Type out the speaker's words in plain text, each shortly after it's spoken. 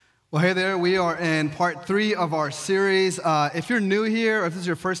Well, hey there, we are in part 3 of our series. If you're new here, or if this is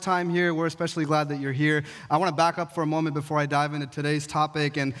your first time here, we're especially glad that you're here. I want to back up for a moment before I dive into today's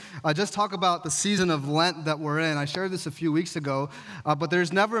topic and just talk about the season of Lent that we're in. I shared this a few weeks ago, but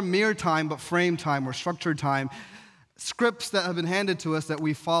there's never mere time, but frame time or structured time. Scripts that have been handed to us that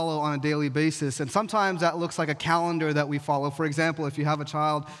we follow on a daily basis, and sometimes that looks like a calendar that we follow. For example, if you have a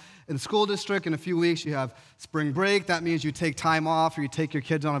child in the school district, in a few weeks you have spring break. That means you take time off or you take your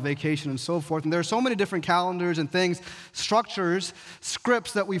kids on a vacation and so forth. And there are so many different calendars and things, structures,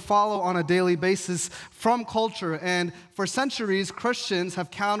 scripts that we follow on a daily basis from culture. And for centuries, Christians have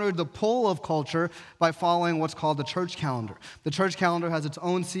countered the pull of culture by following what's called the church calendar. The church calendar has its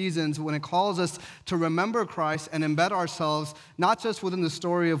own seasons when it calls us to remember Christ and embed ourselves not just within the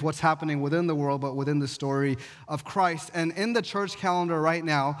story of what's happening within the world, but within the story of Christ. And in the church calendar right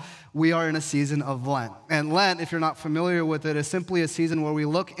now, we are in a season of Lent. And Lent, if you're not familiar with it, is simply a season where we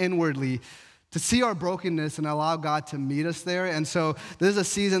look inwardly to see our brokenness and allow God to meet us there. And so this is a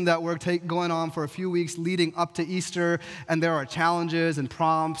season that we're going on for a few weeks leading up to Easter, and there are challenges and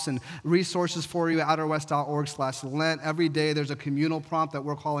prompts and resources for you at outerwest.org/Lent. Every day there's a communal prompt that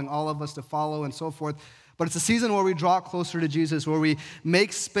we're calling all of us to follow and so forth. But it's a season where we draw closer to Jesus, where we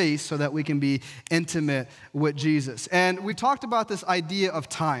make space so that we can be intimate with Jesus. And we talked about this idea of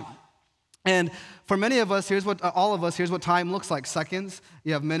time. And for many of us, here's what time looks like. Seconds,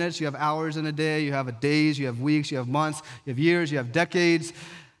 you have minutes, you have hours in a day, you have days, you have weeks, you have months, you have years, you have decades,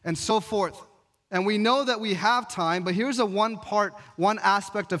 and so forth. And we know that we have time, but here's one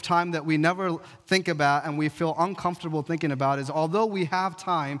aspect of time that we never think about and we feel uncomfortable thinking about is although we have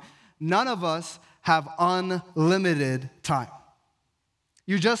time, none of us have unlimited time.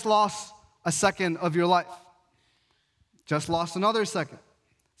 You just lost a second of your life. Just lost another second.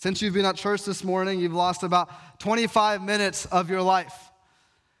 Since you've been at church this morning, you've lost about 25 minutes of your life.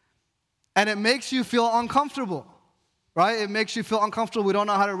 And it makes you feel uncomfortable, right? It makes you feel uncomfortable. We don't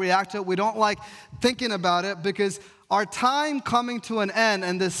know how to react to it. We don't like thinking about it because our time coming to an end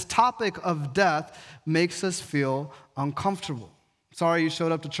and this topic of death makes us feel uncomfortable. Sorry you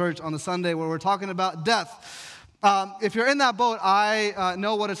showed up to church on the Sunday where we're talking about death. If you're in that boat, I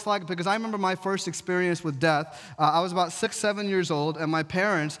know what it's like because I remember my first experience with death. I was about 6, 7 years old, and my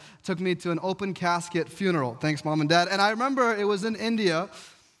parents took me to an open casket funeral. Thanks, Mom and Dad. And I remember it was in India,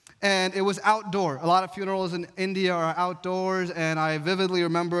 and it was outdoor. A lot of funerals in India are outdoors, and I vividly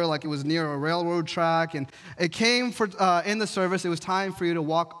remember like it was near a railroad track, and it came in the service, it was time for you to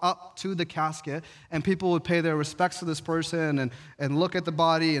walk up to the casket, and people would pay their respects to this person and look at the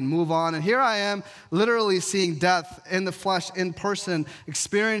body and move on. And here I am literally seeing death in the flesh, in person,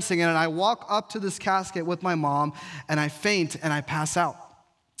 experiencing it, and I walk up to this casket with my mom, and I faint, and I pass out.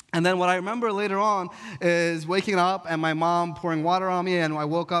 And then what I remember later on is waking up and my mom pouring water on me, and I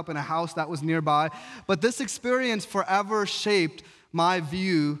woke up in a house that was nearby. But this experience forever shaped my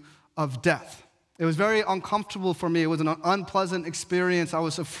view of death. It was very uncomfortable for me. It was an unpleasant experience. I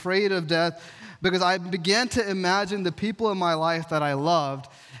was afraid of death because I began to imagine the people in my life that I loved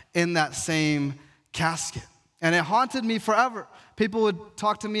in that same casket. And it haunted me forever. People would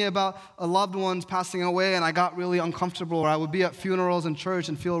talk to me about loved ones passing away, and I got really uncomfortable, or I would be at funerals in church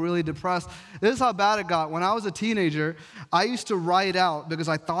and feel really depressed. This is how bad it got. When I was a teenager, I used to write out, because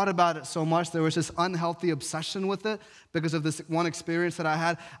I thought about it so much, there was this unhealthy obsession with it because of this one experience that I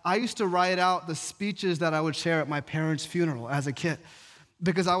had. I used to write out the speeches that I would share at my parents' funeral as a kid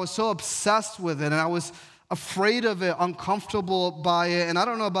because I was so obsessed with it, and I was afraid of it, uncomfortable by it. And I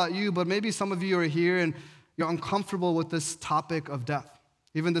don't know about you, but maybe some of you are here and you're uncomfortable with this topic of death.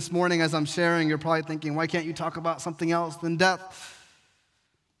 Even this morning as I'm sharing, you're probably thinking, why can't you talk about something else than death?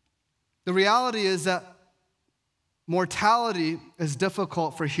 The reality is that mortality is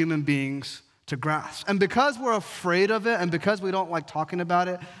difficult for human beings to grasp. And because we're afraid of it, and because we don't like talking about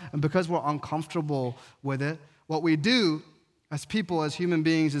it, and because we're uncomfortable with it, what we do as people, as human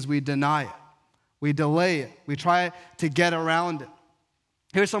beings, is we deny it. We delay it. We try to get around it.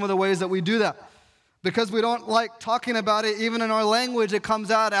 Here's some of the ways that we do that. Because we don't like talking about it, even in our language, it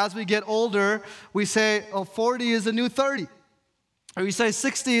comes out as we get older. We say, 40 is a new 30. Or we say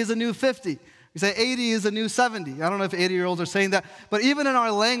 60 is a new 50. We say 80 is a new 70. I don't know if 80-year-olds are saying that. But even in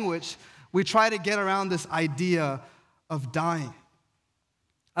our language, we try to get around this idea of dying.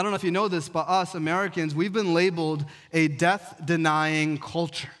 I don't know if you know this, but us Americans, we've been labeled a death-denying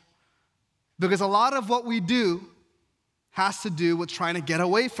culture. Because a lot of what we do has to do with trying to get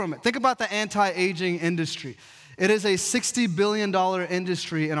away from it. Think about the anti-aging industry. It is a $60 billion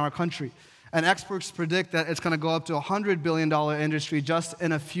industry in our country. And experts predict that it's going to go up to a $100 billion industry just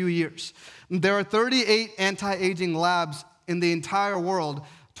in a few years. There are 38 anti-aging labs in the entire world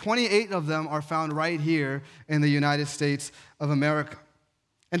 28 of them are found right here in the United States of America.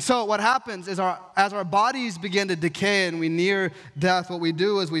 And so what happens is as our bodies begin to decay and we near death, what we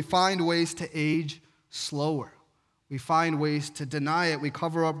do is we find ways to age slower. We find ways to deny it. We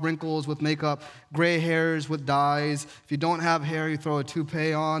cover up wrinkles with makeup, gray hairs with dyes. If you don't have hair, you throw a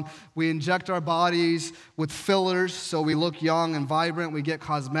toupee on. We inject our bodies with fillers so we look young and vibrant. We get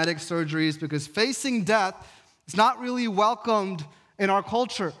cosmetic surgeries because facing death is not really welcomed in our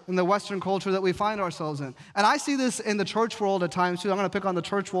culture, in the Western culture that we find ourselves in. And I see this in the church world at times too. I'm going to pick on the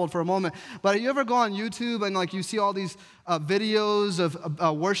church world for a moment. But you ever go on YouTube and you see all these videos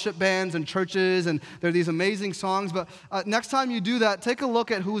of worship bands and churches, and there are these amazing songs. But next time you do that, take a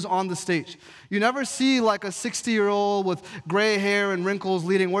look at who's on the stage. You never see a 60-year-old with gray hair and wrinkles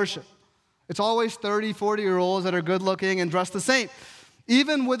leading worship. It's always 30, 40-year-olds that are good looking and dressed the same.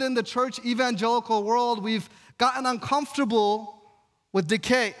 Even within the church evangelical world, we've gotten uncomfortable with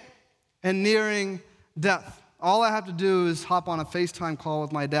decay and nearing death. All I have to do is hop on a FaceTime call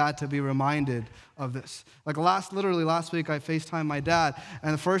with my dad to be reminded of this. Literally last week, I FaceTimed my dad,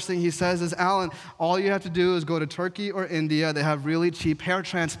 and the first thing he says is, Alan, all you have to do is go to Turkey or India. They have really cheap hair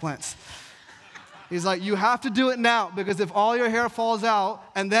transplants. He's like, you have to do it now, because if all your hair falls out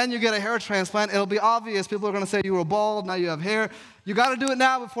and then you get a hair transplant, it'll be obvious. People are going to say you were bald, now you have hair. You got to do it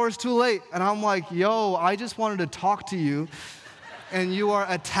now before it's too late. And I'm like, yo, I just wanted to talk to you, and you are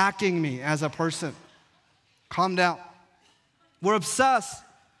attacking me as a person. Calm down. We're obsessed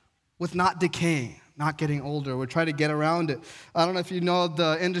with not decaying, not getting older. We're trying to get around it. I don't know if you know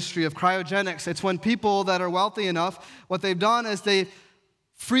the industry of cryogenics. It's when people that are wealthy enough, what they've done is they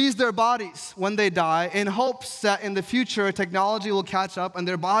freeze their bodies when they die in hopes that in the future technology will catch up and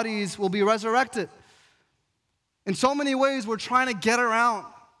their bodies will be resurrected. In so many ways, we're trying to get around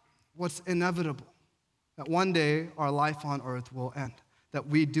what's inevitable. That one day our life on earth will end, that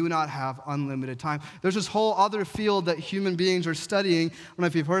we do not have unlimited time. There's this whole other field that human beings are studying. I don't know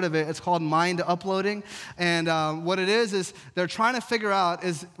if you've heard of it. It's called mind uploading. And what it is they're trying to figure out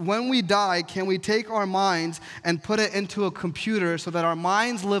is when we die, can we take our minds and put it into a computer so that our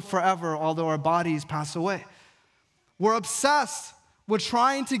minds live forever, although our bodies pass away? We're obsessed with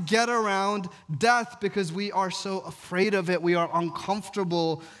trying to get around death because we are so afraid of it. We are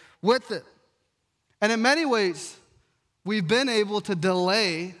uncomfortable with it. And in many ways, we've been able to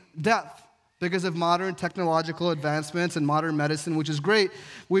delay death because of modern technological advancements and modern medicine, which is great.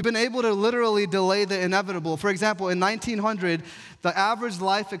 We've been able to literally delay the inevitable. For example, in 1900, the average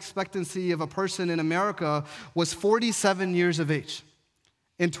life expectancy of a person in America was 47 years of age.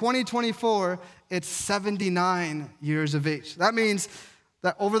 In 2024, it's 79 years of age. That means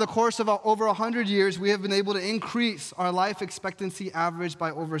that over the course of over 100 years, we have been able to increase our life expectancy average by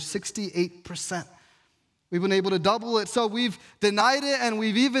over 68%. We've been able to double it. So we've denied it, and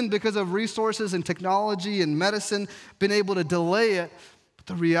we've even, because of resources and technology and medicine, been able to delay it. But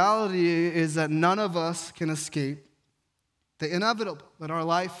the reality is that none of us can escape the inevitable, that our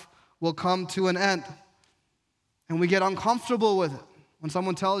life will come to an end. And we get uncomfortable with it. When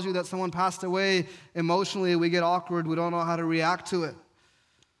someone tells you that someone passed away, emotionally, we get awkward. We don't know how to react to it.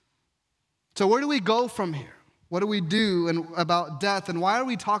 So where do we go from here? What do we do about death? And why are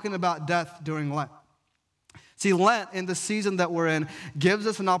we talking about death during Lent? See, Lent, in the season that we're in, gives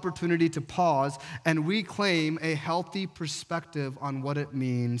us an opportunity to pause and reclaim a healthy perspective on what it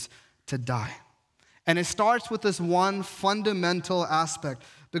means to die. And it starts with this one fundamental aspect,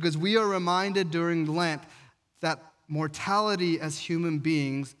 because we are reminded during Lent that mortality as human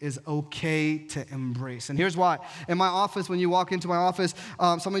beings is okay to embrace. And here's why. In my office, when you walk into my office,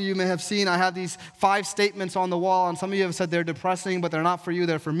 some of you may have seen I have these 5 statements on the wall, and some of you have said they're depressing, but they're not for you,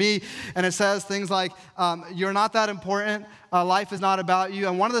 they're for me. And it says things like, you're not that important, life is not about you.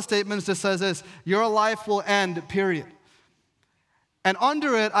 And one of the statements just says this: your life will end, period. And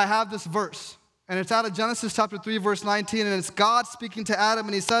under it, I have this verse. And it's out of Genesis chapter 3, verse 19, and it's God speaking to Adam,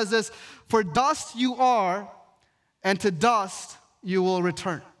 and he says this: for dust you are, and to dust you will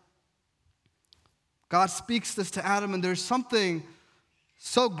return. God speaks this to Adam, and there's something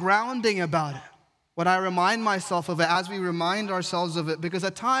so grounding about it when I remind myself of it, as we remind ourselves of it, because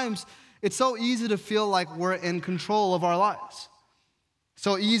at times it's so easy to feel like we're in control of our lives.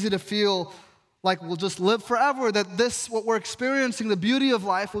 So easy to feel like we'll just live forever, that what we're experiencing, the beauty of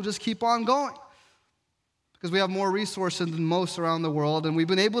life, will just keep on going. Because we have more resources than most around the world, and we've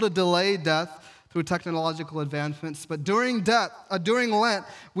been able to delay death through technological advancements. But during Lent,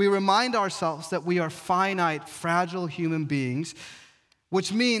 we remind ourselves that we are finite, fragile human beings,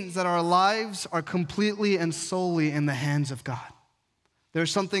 which means that our lives are completely and solely in the hands of God.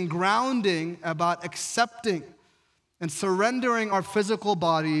 There's something grounding about accepting and surrendering our physical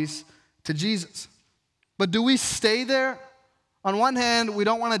bodies to Jesus. But do we stay there? On one hand, we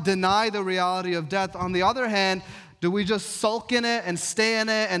don't want to deny the reality of death. On the other hand, do we just sulk in it and stay in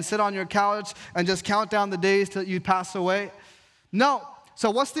it and sit on your couch and just count down the days till you pass away? No. So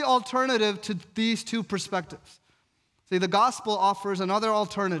what's the alternative to these two perspectives? See, the gospel offers another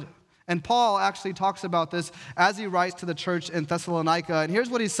alternative. And Paul actually talks about this as he writes to the church in Thessalonica. And here's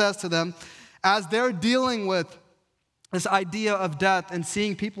what he says to them as they're dealing with this idea of death and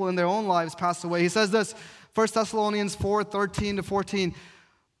seeing people in their own lives pass away. He says this, 1 Thessalonians 4:13-14.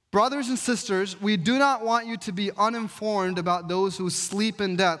 Brothers and sisters, we do not want you to be uninformed about those who sleep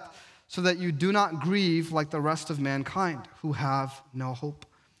in death, so that you do not grieve like the rest of mankind who have no hope.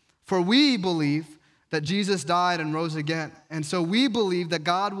 For we believe that Jesus died and rose again. And so we believe that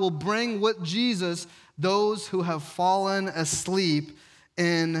God will bring with Jesus those who have fallen asleep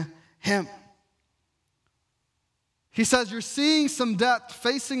in him. He says you're seeing some death,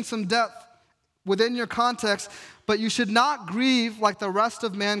 facing some death within your context, but you should not grieve like the rest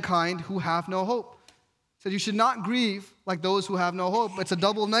of mankind who have no hope. He said you should not grieve like those who have no hope. It's a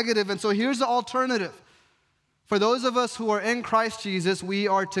double negative. And so here's the alternative. For those of us who are in Christ Jesus, we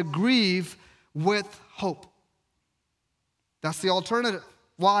are to grieve with hope. That's the alternative.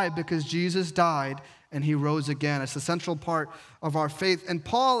 Why? Because Jesus died and he rose again. It's the central part of our faith. And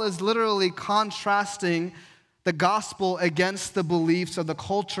Paul is literally contrasting the gospel against the beliefs of the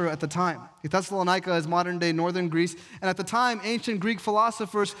culture at the time. Thessalonica is modern-day northern Greece, and at the time, ancient Greek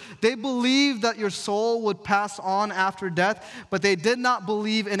philosophers, they believed that your soul would pass on after death, but they did not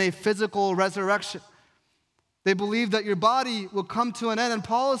believe in a physical resurrection. They believed that your body would come to an end, and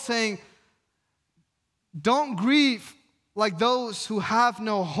Paul is saying, don't grieve like those who have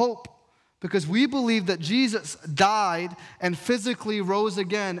no hope, because we believe that Jesus died and physically rose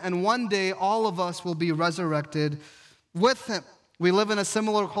again, and one day all of us will be resurrected with him. We live in a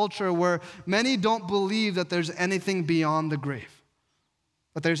similar culture where many don't believe that there's anything beyond the grave,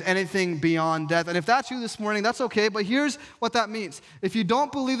 that there's anything beyond death. And if that's you this morning, that's okay, but here's what that means. If you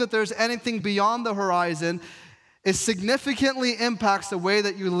don't believe that there's anything beyond the horizon, it significantly impacts the way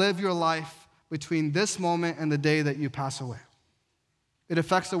that you live your life between this moment and the day that you pass away. It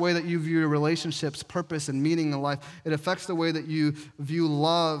affects the way that you view your relationships, purpose, and meaning in life. It affects the way that you view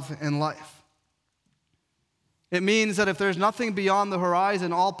love and life. It means that if there's nothing beyond the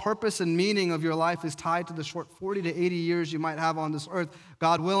horizon, all purpose and meaning of your life is tied to the short 40 to 80 years you might have on this earth,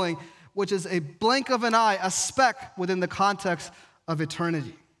 God willing, which is a blink of an eye, a speck within the context of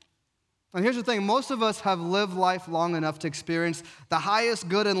eternity. And here's the thing, most of us have lived life long enough to experience the highest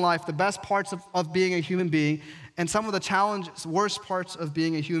good in life, the best parts of being a human being, and some of the challenges, worst parts of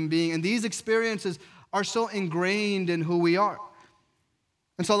being a human being. And these experiences are so ingrained in who we are.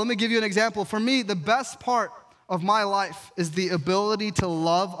 And so let me give you an example. For me, the best part of my life is the ability to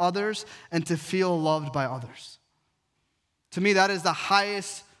love others and to feel loved by others. To me, that is the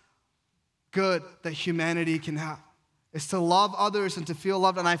highest good that humanity can have. Is to love others and to feel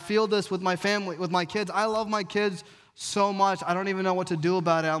loved. And I feel this with my family, with my kids. I love my kids so much. I don't even know what to do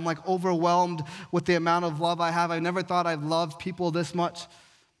about it. I'm like overwhelmed with the amount of love I have. I never thought I've loved people this much.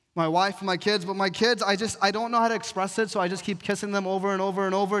 My wife and my kids. But my kids, I don't know how to express it, so I just keep kissing them over and over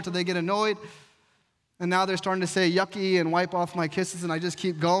and over until they get annoyed. And now they're starting to say yucky and wipe off my kisses, and I just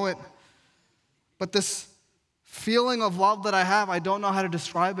keep going. But this feeling of love that I have, I don't know how to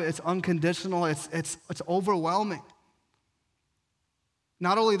describe it. It's unconditional. It's overwhelming.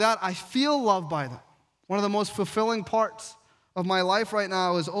 Not only that, I feel loved by them. One of the most fulfilling parts of my life right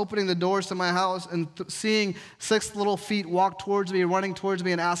now is opening the doors to my house and seeing 6 little feet walk towards me, running towards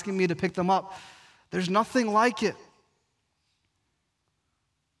me, and asking me to pick them up. There's nothing like it.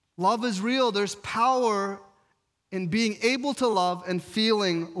 Love is real. There's power in being able to love and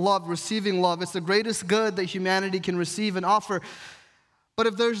feeling love, receiving love. It's the greatest good that humanity can receive and offer. But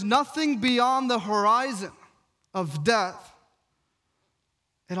if there's nothing beyond the horizon of death,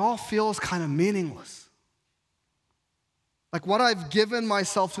 it all feels kind of meaningless. Like what I've given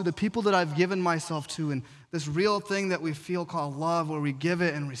myself to, the people that I've given myself to, and this real thing that we feel called love, where we give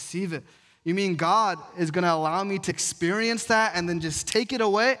it and receive it. You mean God is going to allow me to experience that and then just take it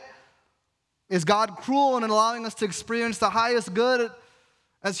away? Is God cruel in allowing us to experience the highest good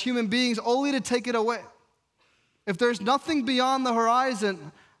as human beings only to take it away? If there's nothing beyond the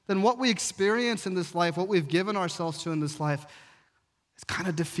horizon, then what we experience in this life, what we've given ourselves to in this life, is kind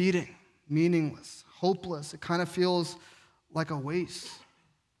of defeating, meaningless, hopeless. It kind of feels like a waste.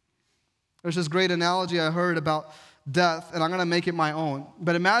 There's this great analogy I heard about death, and I'm going to make it my own.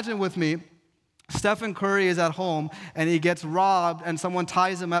 But imagine with me, Stephen Curry is at home, and he gets robbed, and someone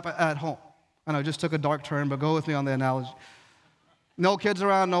ties him up at home. I know, I just took a dark turn, but go with me on the analogy. No kids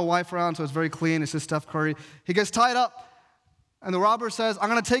around, no wife around, so it's very clean. It's just Steph Curry. He gets tied up, and the robber says, I'm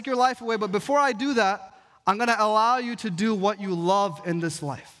going to take your life away, but before I do that, I'm going to allow you to do what you love in this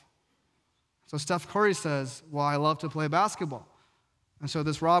life. So Steph Curry says, well, I love to play basketball. And so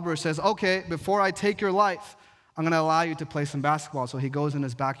this robber says, okay, before I take your life, I'm going to allow you to play some basketball. So he goes in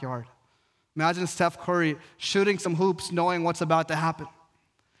his backyard. Imagine Steph Curry shooting some hoops, knowing what's about to happen.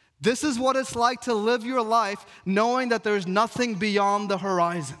 This is what it's like to live your life knowing that there's nothing beyond the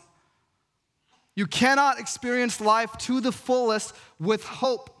horizon. You cannot experience life to the fullest with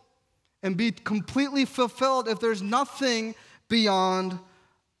hope and be completely fulfilled if there's nothing beyond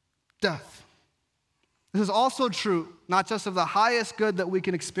death. This is also true, not just of the highest good that we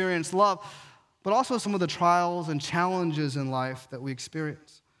can experience, love, but also some of the trials and challenges in life that we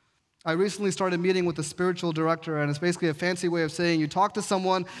experience. I recently started meeting with a spiritual director, and it's basically a fancy way of saying you talk to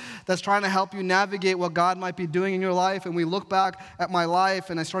someone that's trying to help you navigate what God might be doing in your life, and we look back at my life,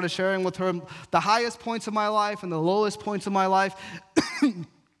 and I started sharing with her the highest points of my life and the lowest points of my life.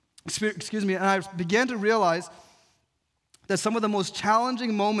 Excuse me, and I began to realize that some of the most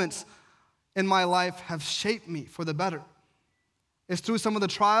challenging moments in my life have shaped me for the better. It's through some of the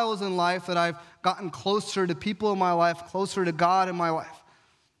trials in life that I've gotten closer to people in my life, closer to God in my life.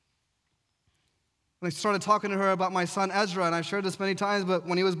 And I started talking to her about my son Ezra, and I've shared this many times, but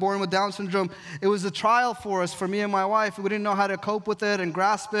when he was born with Down syndrome, it was a trial for us, for me and my wife. We didn't know how to cope with it and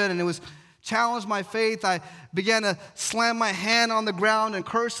grasp it, and it was challenged my faith. I began to slam my hand on the ground and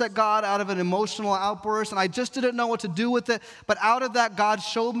curse at God out of an emotional outburst, and I just didn't know what to do with it. But out of that, God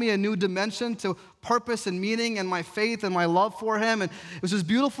showed me a new dimension to purpose and meaning and my faith and my love for him, and it was this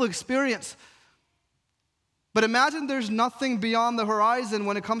beautiful experience. But imagine there's nothing beyond the horizon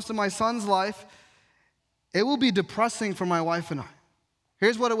when it comes to my son's life. It will be depressing for my wife and I.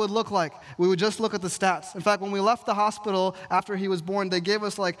 Here's what it would look like. We would just look at the stats. In fact, when we left the hospital after he was born, they gave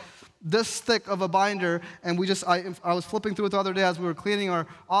us like this thick of a binder, and I was flipping through it the other day as we were cleaning our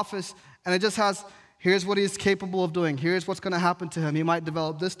office, and it just has, here's what he's capable of doing. Here's what's going to happen to him. He might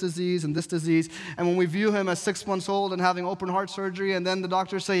develop this disease and this disease. And when we view him as 6 months old and having open heart surgery, and then the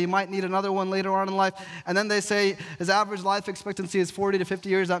doctors say he might need another one later on in life, and then they say his average life expectancy is 40 to 50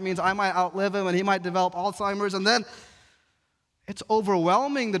 years, that means I might outlive him and he might develop Alzheimer's, and then it's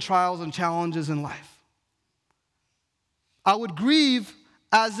overwhelming, the trials and challenges in life. I would grieve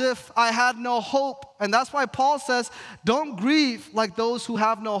as if I had no hope. And that's why Paul says, don't grieve like those who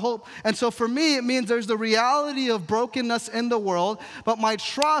have no hope. And so for me, it means there's the reality of brokenness in the world, but my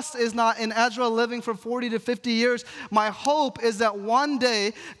trust is not in Ezra living for 40 to 50 years. My hope is that one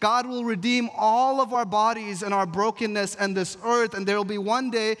day God will redeem all of our bodies and our brokenness and this earth, and there will be one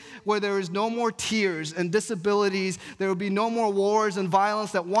day where there is no more tears and disabilities, there will be no more wars and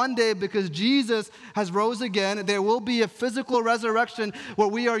violence, that one day, because Jesus has rose again, there will be a physical resurrection where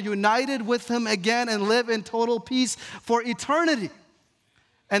we are united with him again and live in total peace for eternity.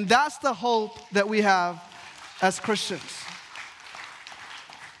 And that's the hope that we have as Christians.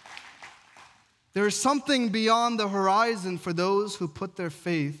 There is something beyond the horizon for those who put their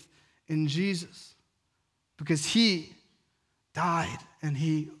faith in Jesus, because he died and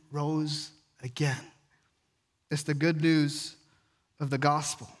he rose again. It's the good news of the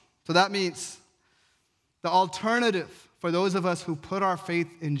gospel. So that means the alternative for those of us who put our faith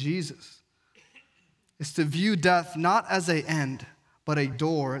in Jesus is to view death not as an end, but a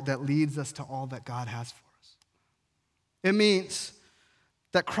door that leads us to all that God has for us. It means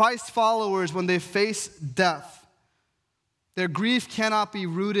that Christ followers, when they face death, their grief cannot be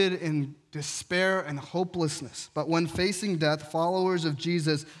rooted in despair and hopelessness. But when facing death, followers of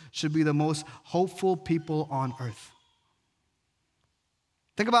Jesus should be the most hopeful people on earth.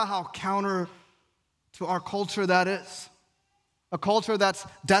 Think about how counter to our culture that is. A culture that's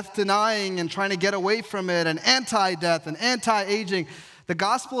death-denying and trying to get away from it, and anti-death and anti-aging. The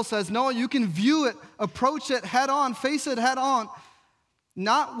gospel says, no, you can view it, approach it head on, face it head on,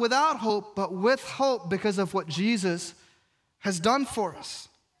 not without hope, but with hope because of what Jesus has done for us.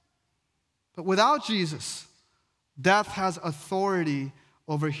 But without Jesus, death has authority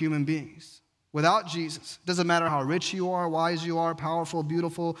over human beings. Without Jesus, it doesn't matter how rich you are, wise you are, powerful,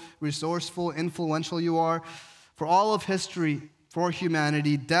 beautiful, resourceful, influential you are. For all of history, for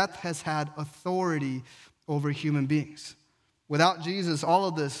humanity, death has had authority over human beings. Without Jesus, all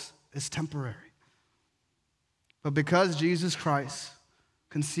of this is temporary. But because Jesus Christ,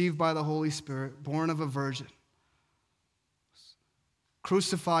 conceived by the Holy Spirit, born of a virgin,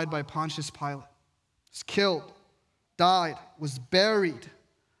 crucified by Pontius Pilate, was killed, died, was buried,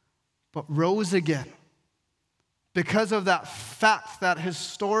 but rose again, Because of that fact, that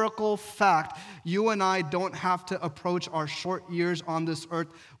historical fact, you and I don't have to approach our short years on this earth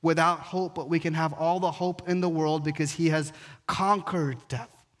without hope, but we can have all the hope in the world because he has conquered death.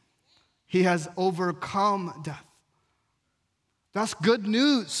 He has overcome death. That's good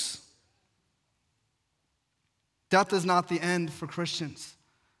news. Death is not the end for Christians.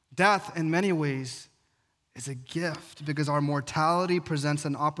 Death, in many ways, is a gift because our mortality presents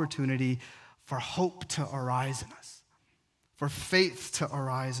an opportunity for hope to arise in us, for faith to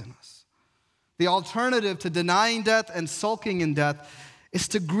arise in us. The alternative to denying death and sulking in death is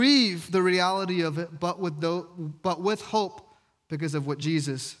to grieve the reality of it, but with hope because of what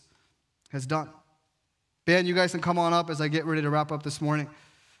Jesus has done. Ben, you guys can come on up as I get ready to wrap up this morning.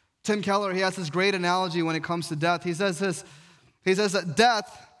 Tim Keller, he has this great analogy when it comes to death. He says that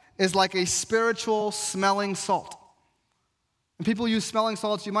death is like a spiritual smelling salt. And people use smelling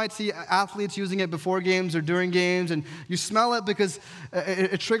salts. You might see athletes using it before games or during games, and you smell it because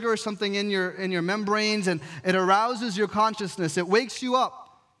it triggers something in your membranes, and it arouses your consciousness. It wakes you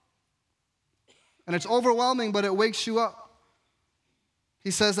up. And it's overwhelming, but it wakes you up. He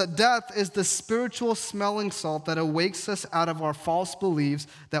says that death is the spiritual smelling salt that awakes us out of our false beliefs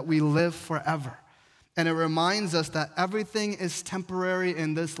that we live forever. And it reminds us that everything is temporary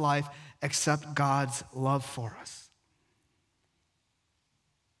in this life except God's love for us.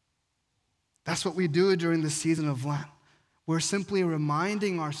 That's what we do during the season of Lent. We're simply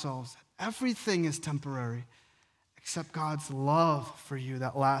reminding ourselves that everything is temporary except God's love for you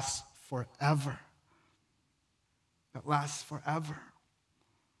that lasts forever. That lasts forever.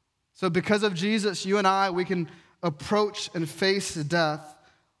 So because of Jesus, you and I, we can approach and face death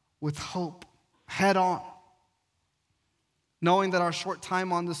with hope, head on, knowing that our short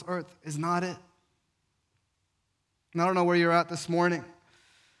time on this earth is not it. And I don't know where you're at this morning,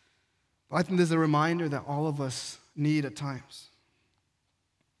 but I think there's a reminder that all of us need at times.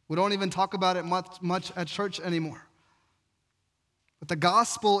 We don't even talk about it much at church anymore. But the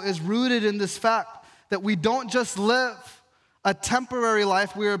gospel is rooted in this fact that we don't just live a temporary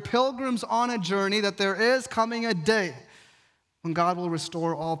life. We are pilgrims on a journey, that there is coming a day when God will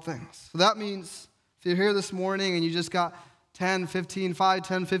restore all things. So that means if you're here this morning and you just got 10,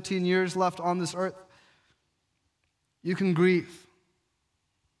 15 years left on this earth, you can grieve.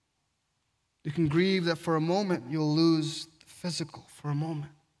 You can grieve that for a moment you'll lose the physical. For a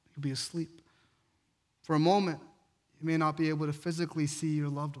moment, you'll be asleep. For a moment, you may not be able to physically see your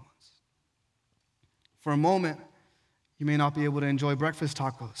loved ones. For a moment, you may not be able to enjoy breakfast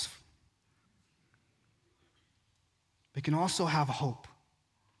tacos. We can also have hope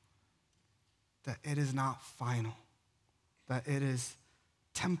that it is not final, that it is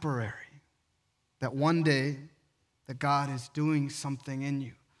temporary, that one day that God is doing something in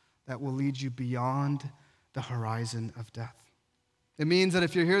you that will lead you beyond the horizon of death. It means that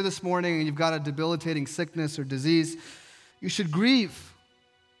if you're here this morning and you've got a debilitating sickness or disease, you should grieve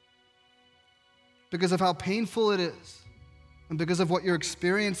because of how painful it is. And because of what you're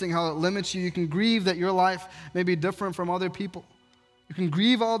experiencing, how it limits you, you can grieve that your life may be different from other people. You can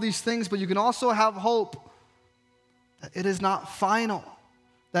grieve all these things, but you can also have hope that it is not final,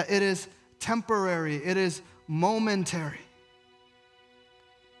 that it is temporary, it is momentary.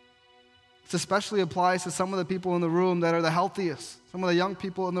 This especially applies to some of the people in the room that are the healthiest, some of the young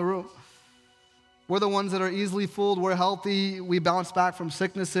people in the room. We're the ones that are easily fooled. We're healthy. We bounce back from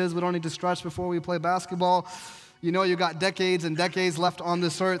sicknesses. We don't need to stretch before we play basketball. You know you got decades and decades left on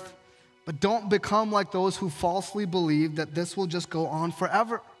this earth, but don't become like those who falsely believe that this will just go on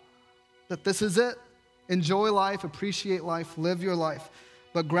forever, that this is it. Enjoy life, appreciate life, live your life,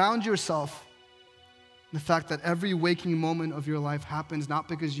 but ground yourself in the fact that every waking moment of your life happens not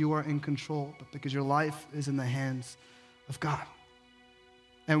because you are in control, but because your life is in the hands of God.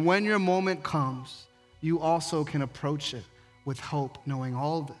 And when your moment comes, you also can approach it with hope, knowing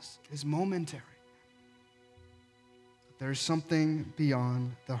all of this is momentary. There's something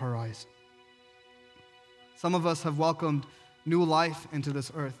beyond the horizon. Some of us have welcomed new life into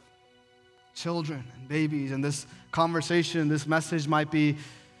this earth, children and babies, and this conversation, this message might be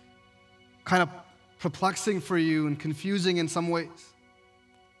kind of perplexing for you and confusing in some ways.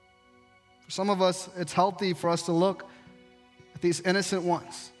 For some of us, it's healthy for us to look at these innocent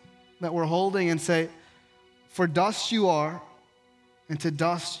ones that we're holding and say, for dust you are, and to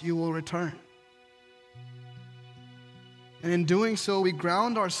dust you will return. And in doing so, we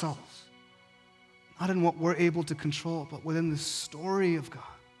ground ourselves, not in what we're able to control, but within the story of God.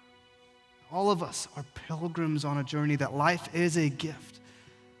 All of us are pilgrims on a journey, that life is a gift,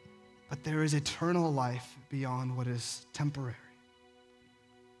 but there is eternal life beyond what is temporary.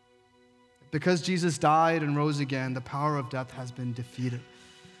 Because Jesus died and rose again, the power of death has been defeated.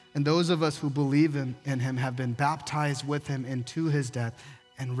 And those of us who believe in him have been baptized with him into his death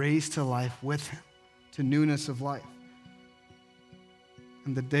and raised to life with him, to newness of life.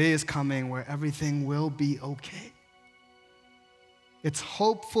 And the day is coming where everything will be okay. It's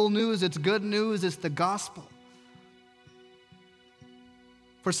hopeful news, it's good news, it's the gospel.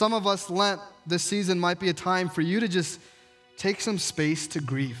 For some of us, Lent, this season might be a time for you to just take some space to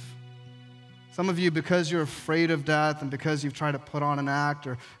grieve. Some of you, because you're afraid of death and because you've tried to put on an act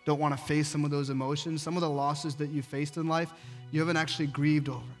or don't want to face some of those emotions, some of the losses that you faced in life, you haven't actually grieved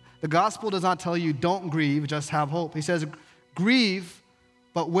over. The gospel does not tell you don't grieve, just have hope. He says grieve,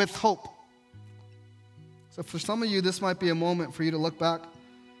 but with hope. So for some of you, this might be a moment for you to look back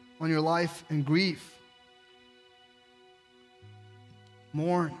on your life and grieve.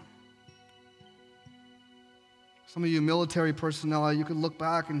 Mourn. Some of you military personnel, you could look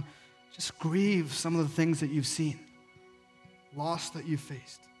back and just grieve some of the things that you've seen, loss that you've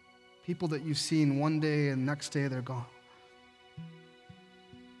faced, people that you've seen one day and next day they're gone.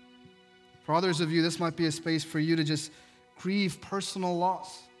 For others of you, this might be a space for you to just grieve personal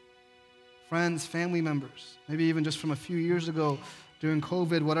loss. Friends, family members, maybe even just from a few years ago during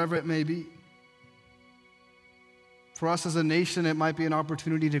COVID, whatever it may be. For us as a nation, it might be an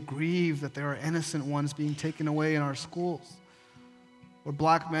opportunity to grieve that there are innocent ones being taken away in our schools, or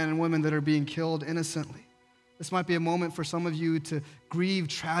black men and women that are being killed innocently. This might be a moment for some of you to grieve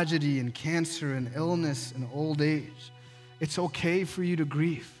tragedy and cancer and illness and old age. It's okay for you to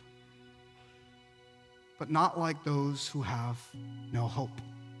grieve, but not like those who have no hope.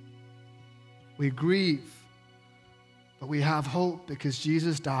 We grieve, but we have hope because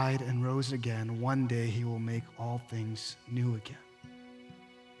Jesus died and rose again. One day he will make all things new again.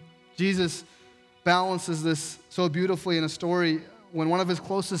 Jesus balances this so beautifully in a story when one of his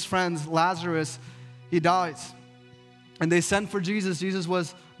closest friends, Lazarus, he dies. And they sent for Jesus. Jesus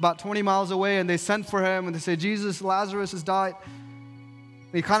was about 20 miles away, and they sent for him, and they say, Jesus, Lazarus has died.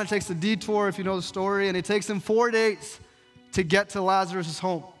 And he kind of takes the detour, if you know the story, and it takes him 4 days to get to Lazarus'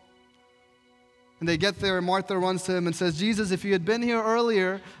 home. And they get there, and Martha runs to him and says, Jesus, if you had been here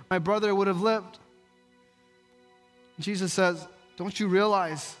earlier, my brother would have lived. And Jesus says, don't you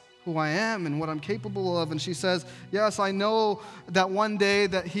realize who I am and what I'm capable of? And she says, yes, I know that one day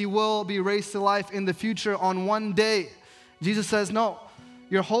that he will be raised to life in the future on one day. Jesus says, no,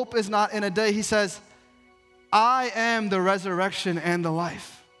 your hope is not in a day. He says, I am the resurrection and the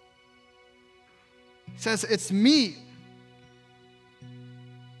life. He says, it's me.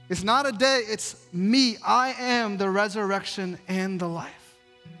 It's not a day, it's me. I am the resurrection and the life.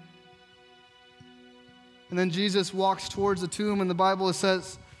 And then Jesus walks towards the tomb, and the Bible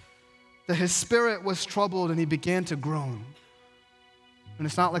says that his spirit was troubled and he began to groan. And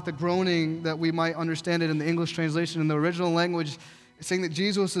it's not like the groaning that we might understand it in the English translation. In the original language, it's saying that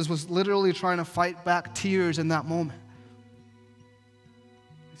Jesus was literally trying to fight back tears in that moment.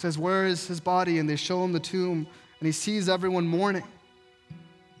 He says, where is his body? And they show him the tomb, and he sees everyone mourning.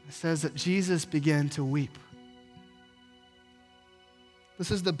 It says that Jesus began to weep. This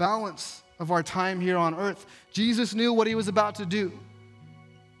is the balance of our time here on earth. Jesus knew what he was about to do.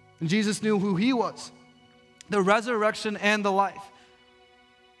 And Jesus knew who he was, the resurrection and the life.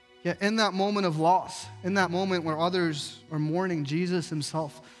 Yet in that moment of loss, in that moment where others are mourning, Jesus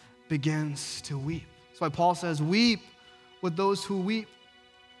himself begins to weep. That's why Paul says, weep with those who weep.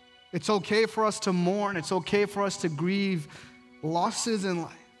 It's okay for us to mourn. It's okay for us to grieve losses in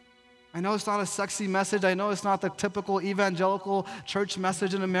life. I know it's not a sexy message. I know it's not the typical evangelical church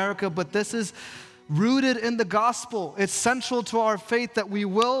message in America, but this is rooted in the gospel. It's central to our faith that we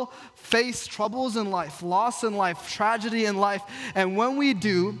will face troubles in life, loss in life, tragedy in life. And when we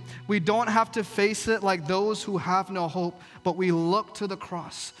do, we don't have to face it like those who have no hope, but we look to the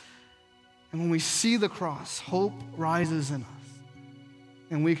cross. And when we see the cross, hope rises in us.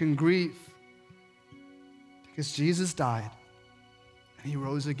 And we can grieve because Jesus died and he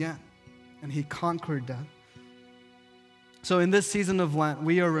rose again. And he conquered death. So in this season of Lent,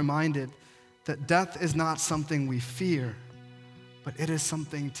 we are reminded that death is not something we fear, but it is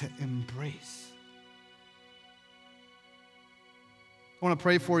something to embrace. I want to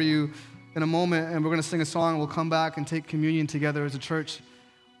pray for you in a moment, and we're going to sing a song. We'll come back and take communion together as a church.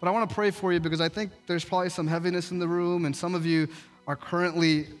 But I want to pray for you because I think there's probably some heaviness in the room, and some of you are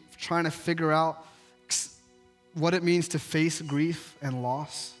currently trying to figure out what it means to face grief and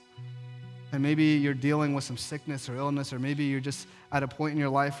loss. And maybe you're dealing with some sickness or illness, or maybe you're just at a point in your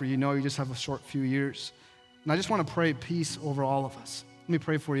life where you know you just have a short few years. And I just want to pray peace over all of us. Let me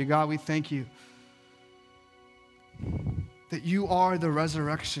pray for you. God, we thank you that you are the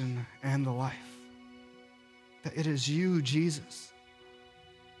resurrection and the life, that it is you, Jesus.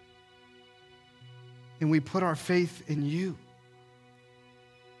 And we put our faith in you.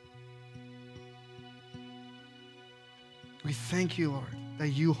 We thank you, Lord, that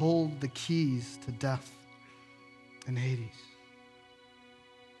you hold the keys to death and Hades.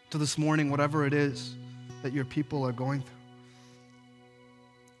 So this morning, whatever it is that your people are going through,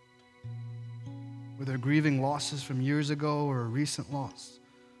 where they're grieving losses from years ago or a recent loss,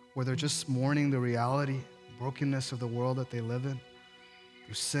 where they're just mourning the reality, brokenness of the world that they live in,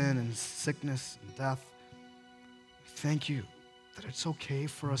 through sin and sickness and death, thank you that it's okay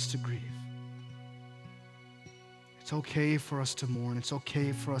for us to grieve. It's okay for us to mourn. It's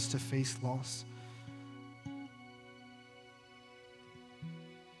okay for us to face loss.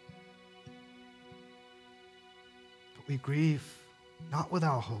 But we grieve not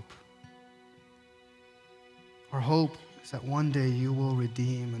without hope. Our hope is that one day you will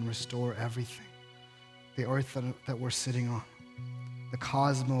redeem and restore everything. The earth that we're sitting on, the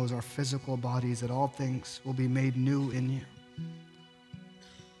cosmos, our physical bodies, that all things will be made new in you.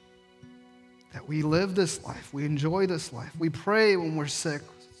 That we live this life, we enjoy this life. We pray when we're sick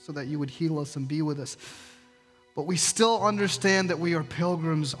so that you would heal us and be with us. But we still understand that we are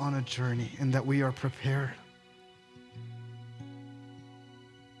pilgrims on a journey and that we are prepared.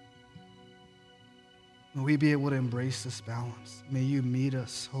 May we be able to embrace this balance. May you meet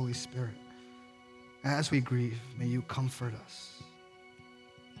us, Holy Spirit. As we grieve, may you comfort us.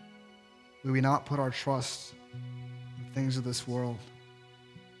 May we not put our trust in the things of this world,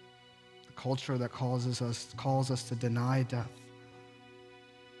 the culture that calls us to deny death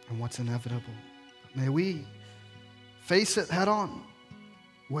and what's inevitable. But may we face it head on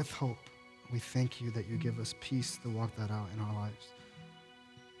with hope. We thank you that you give us peace to walk that out in our lives.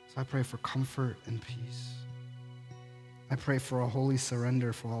 So I pray for comfort and peace. I pray for a holy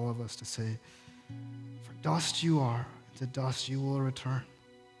surrender for all of us to say, for dust you are, and to dust you will return.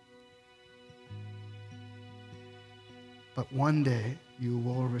 But one day you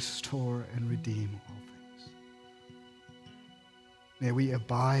will restore and redeem all things. May we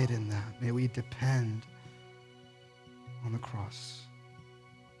abide in that. May we depend on the cross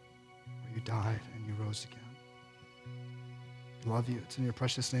where you died and you rose again. We love you. It's in your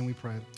precious name we pray.